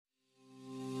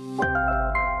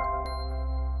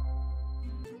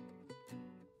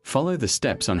Follow the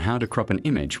steps on how to crop an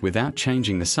image without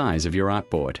changing the size of your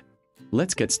artboard.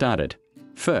 Let's get started.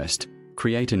 First,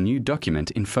 create a new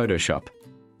document in Photoshop.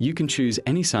 You can choose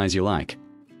any size you like.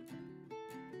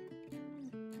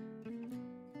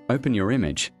 Open your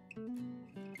image.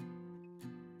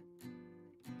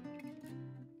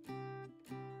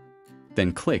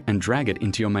 Then click and drag it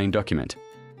into your main document.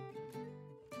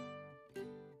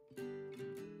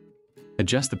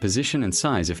 Adjust the position and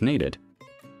size if needed,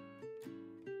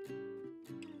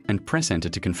 and press Enter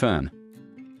to confirm.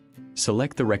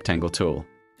 Select the rectangle tool.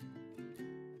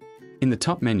 In the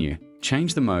top menu,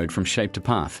 change the mode from shape to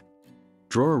path.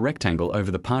 Draw a rectangle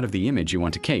over the part of the image you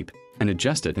want to keep and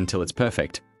adjust it until it's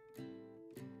perfect.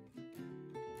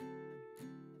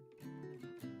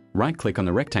 Right-click on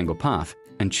the rectangle path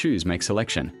and choose Make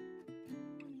Selection.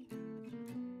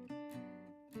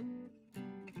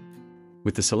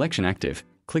 With the selection active,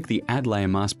 click the Add Layer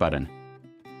Mask button.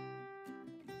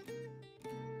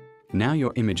 Now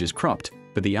your image is cropped,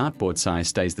 but the artboard size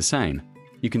stays the same.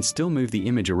 You can still move the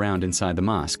image around inside the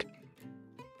mask.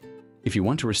 If you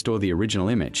want to restore the original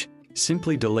image,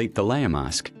 simply delete the layer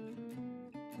mask.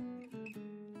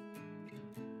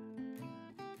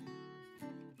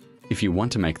 If you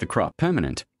want to make the crop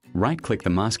permanent, right-click the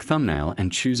mask thumbnail and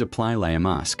choose Apply Layer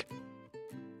Mask.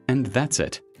 And that's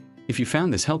it. If you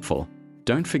found this helpful,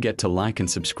 don't forget to like and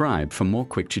subscribe for more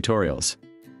quick tutorials.